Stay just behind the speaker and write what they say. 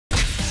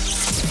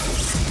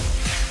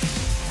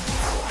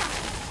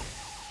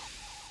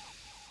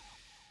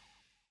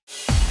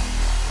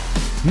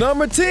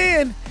Number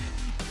 10.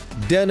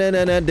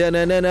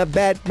 Da-na-na-na-na-na-na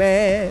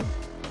Batman.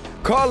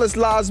 Karlis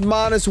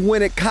Lasmanis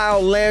win at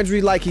Kyle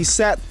Landry like he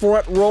sat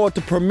front row at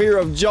the premiere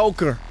of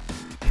Joker.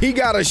 He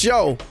got a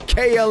show.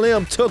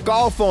 KLM took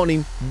off on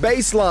him,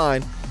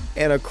 baseline,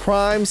 and a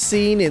crime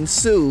scene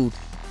ensued.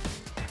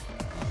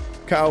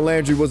 Kyle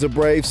Landry was a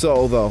brave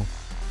soul, though.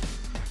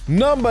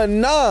 Number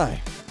 9.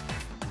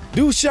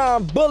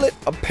 Dusan Bulut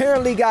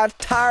apparently got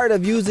tired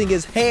of using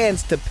his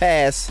hands to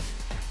pass,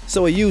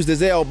 so he used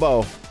his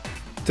elbow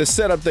to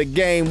set up the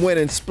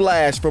game-winning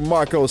splash for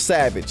Marko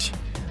Savić.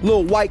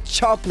 Little white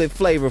chocolate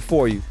flavor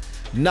for you.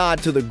 Nod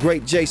to the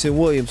great Jason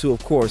Williams, who,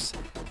 of course.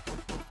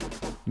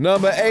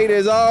 Number 8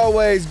 is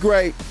always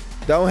great.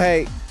 Don't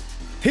hate.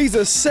 He's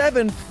a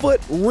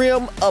 7-foot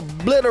rim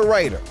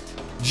obliterator.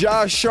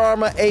 Josh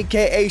Sharma,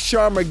 a.k.a.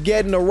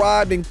 Sharmageddon,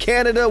 arrived in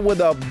Canada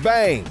with a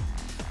bang.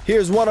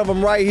 Here's one of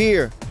them right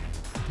here.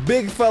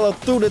 Big fella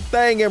threw the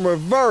thing in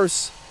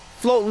reverse,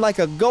 floating like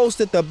a ghost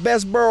at the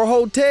Bestboro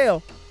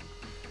Hotel.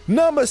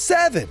 Number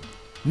 7,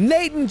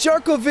 Natan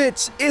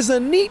Jurkovitz is a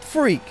neat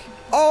freak.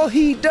 All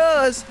he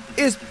does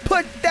is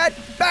put that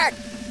back.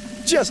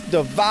 Just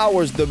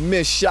devours the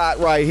missed shot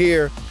right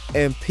here.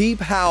 And peep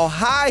how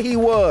high he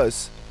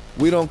was.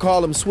 We don't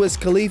call him Swiss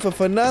Khalifa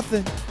for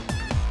nothing.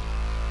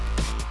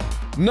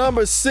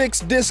 Number 6,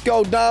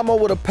 Disco Damo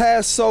with a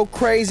pass so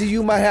crazy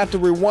you might have to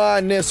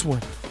rewind this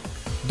one.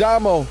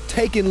 Damo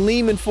taking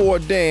Lehman for a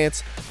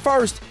dance.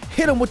 First,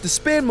 hit him with the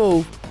spin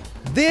move,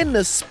 then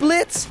the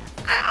splits.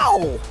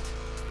 Ow!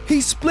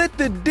 He split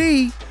the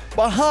D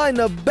behind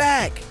the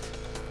back.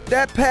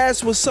 That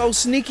pass was so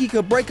sneaky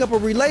could break up a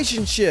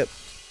relationship.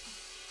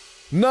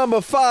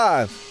 Number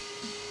 5,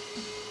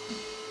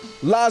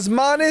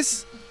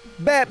 Lasmanis,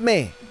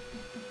 Batman.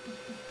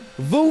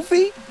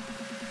 Vukovic,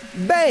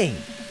 bang.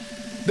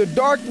 The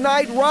Dark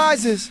Knight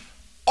rises,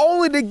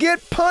 only to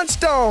get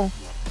punched on.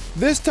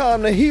 This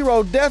time the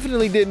hero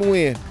definitely didn't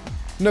win.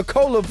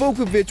 Nikola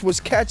Vukovic was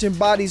catching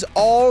bodies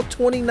all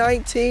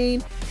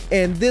 2019,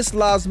 and this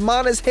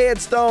Lasmanis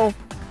headstone,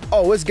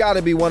 oh, it's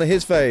gotta be one of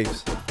his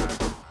faves.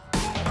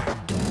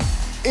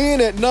 In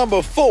at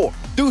number 4,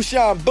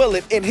 Dusan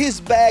Bulut in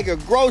his bag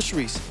of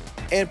groceries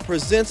and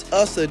presents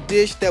us a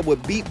dish that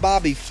would beat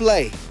Bobby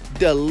Flay.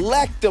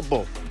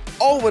 Delectable,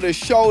 over the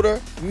shoulder,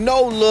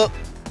 no look.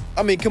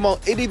 I mean, come on,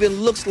 it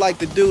even looks like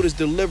the dude is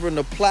delivering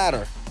the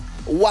platter.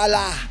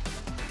 Voila.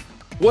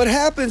 What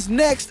happens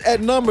next at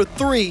number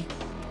 3?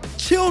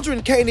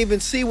 Children can't even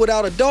see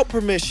without adult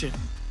permission.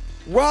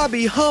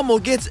 Robbie Hummel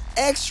gets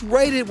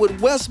X-rated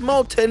with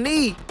Westmo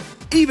Tani,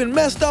 even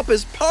messed up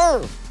his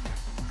perm.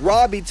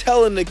 Robbie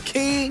telling the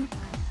king,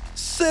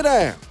 sit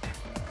down,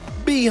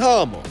 be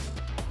humble.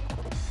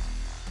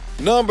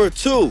 Number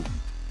 2,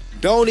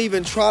 don't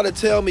even try to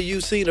tell me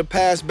you've seen a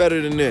pass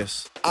better than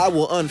this. I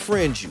will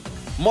unfriend you.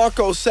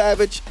 Marko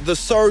Savić, the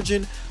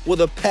surgeon,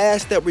 with a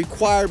pass that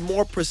required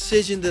more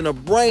precision than a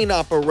brain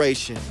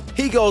operation.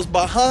 He goes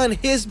behind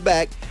his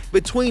back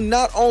between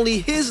not only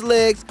his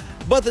legs,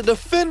 but the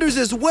defenders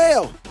as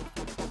well.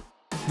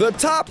 The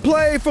top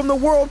play from the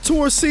World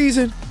Tour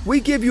season, we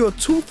give you a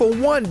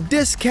 2-for-1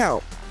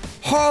 discount.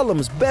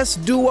 Harlem's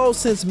best duo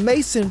since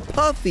Mason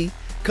Puffy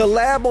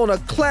collab on a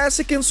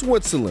classic in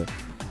Switzerland.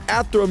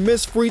 After a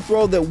missed free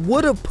throw that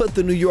would have put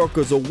the New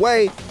Yorkers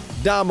away,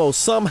 Damo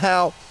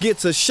somehow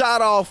gets a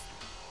shot off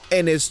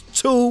and it's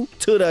 2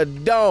 to the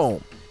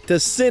dome to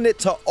send it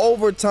to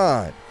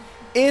overtime.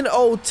 In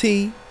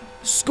OT,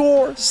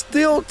 score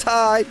still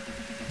tied.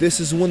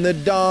 This is when the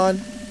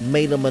Don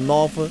made them an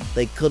offer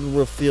they couldn't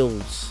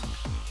refuse.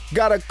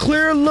 Got a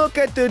clear look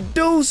at the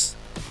deuce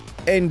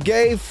and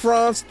gave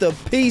France the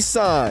peace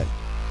sign.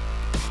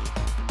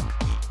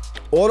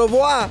 Au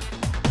revoir.